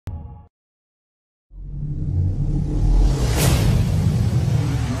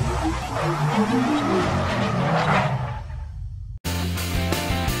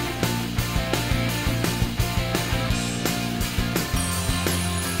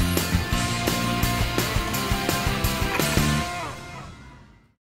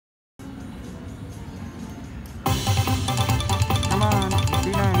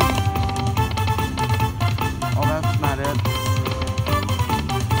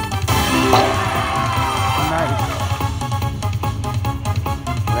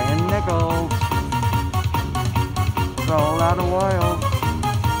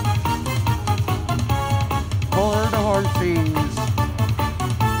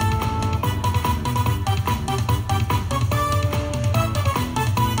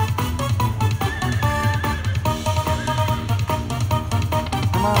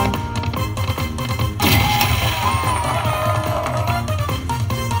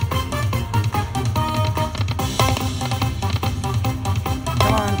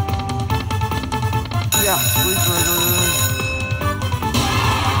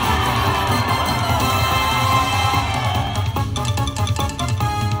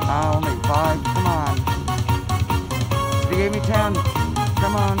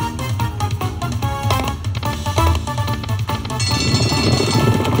Come on.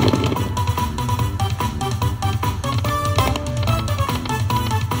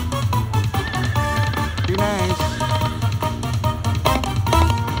 Be nice.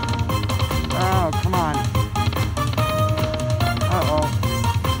 Oh, come on. Uh-oh.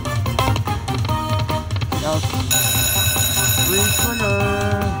 Yes. Re-trigger.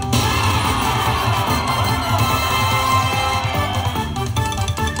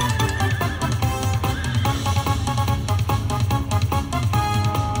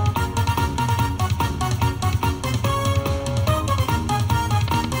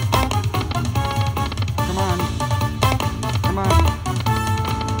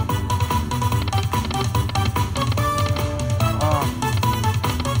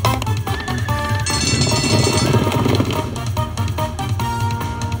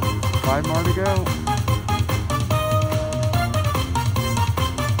 Five more to go.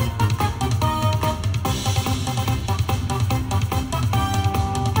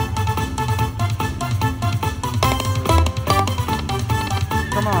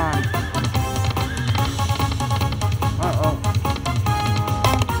 Come on. Uh-oh.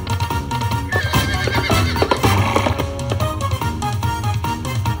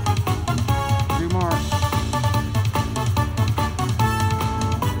 Two more.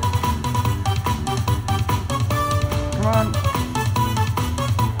 Come on.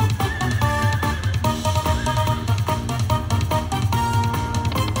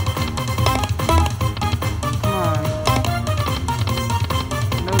 Come on.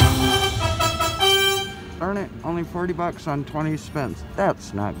 No. Darn it. Only 40 bucks on 20 spins.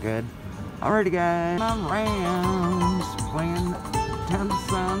 That's not good. Alrighty, guys. My Rams playing 10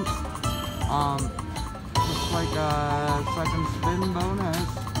 cents. Just like a second spin bonus.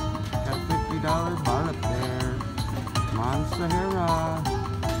 Got $50 bought up there. Come on, SAHARA.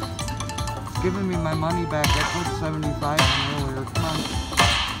 It's giving me my money back. I put 75 in earlier. Come on.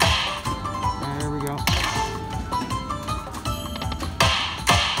 There we go.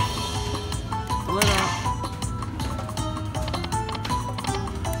 Pull it out.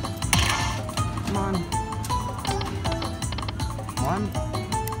 Come on. One.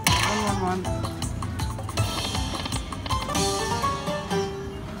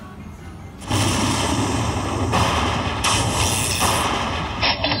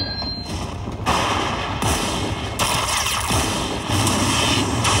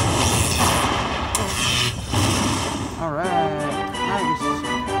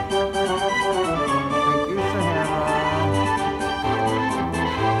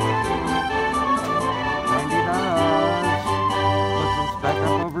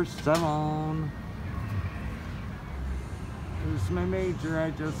 $7. Here's my major I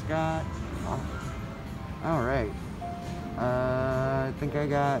just got. Alright. I think I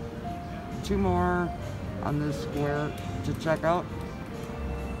got 2 more on this square to check out.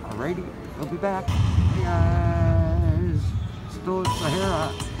 Alrighty, we'll be back. Hey guys. Still at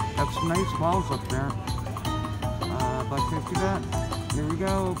SAHARA. Got some nice balls up there. Buck 50 bet. Here we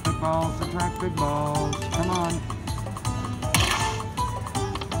go. Big balls attract big balls. Come on.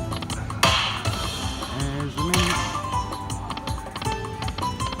 There's the minute.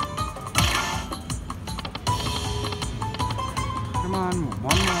 Come on,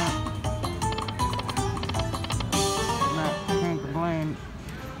 one more. Can't complain.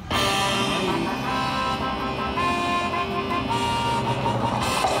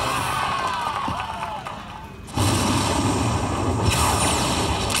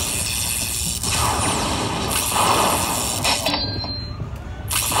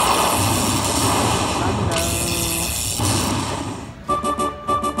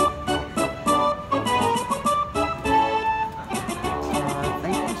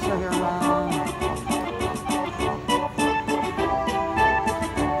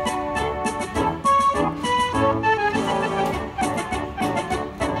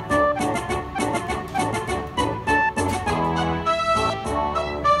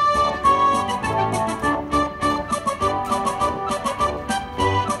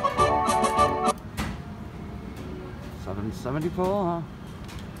 $7.74, huh?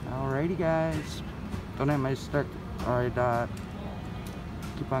 Alrighty, guys. Don't have my stick. Alright,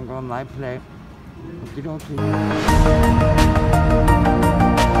 keep on going live play. Okie dokie.